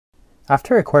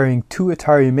After acquiring two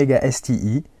Atari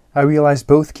MSTE, I realized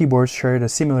both keyboards shared a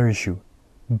similar issue.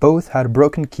 Both had a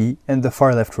broken key in the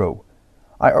far left row.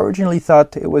 I originally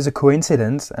thought it was a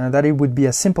coincidence and that it would be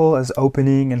as simple as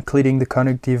opening and cleaning the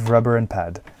connective rubber and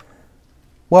pad.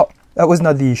 Well, that was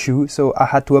not the issue, so I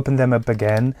had to open them up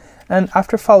again, and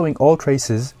after following all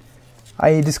traces,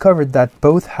 I discovered that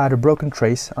both had a broken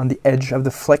trace on the edge of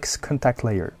the flex contact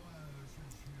layer.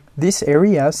 This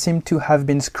area seemed to have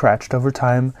been scratched over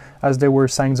time as there were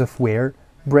signs of wear,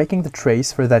 breaking the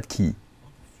trace for that key.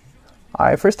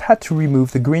 I first had to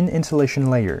remove the green insulation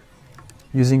layer,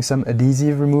 using some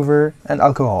adhesive remover and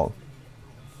alcohol.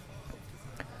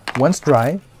 Once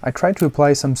dry, I tried to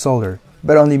apply some solder,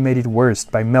 but only made it worse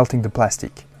by melting the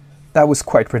plastic. That was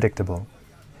quite predictable.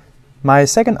 My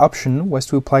second option was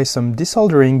to apply some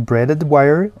desoldering braided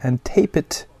wire and tape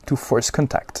it to force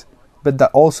contact, but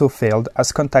that also failed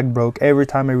as contact broke every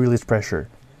time I released pressure.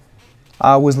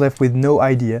 I was left with no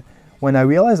idea when I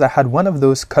realized I had one of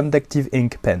those conductive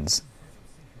ink pens.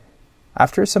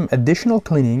 After some additional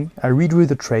cleaning, I redrew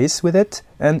the trace with it,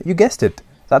 and you guessed it,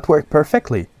 that worked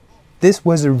perfectly. This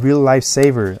was a real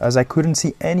lifesaver, as I couldn't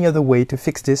see any other way to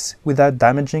fix this without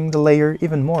damaging the layer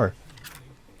even more.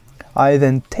 I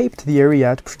then taped the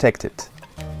area to protect it.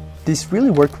 This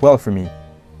really worked well for me.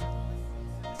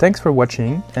 Thanks for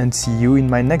watching, and see you in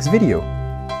my next video.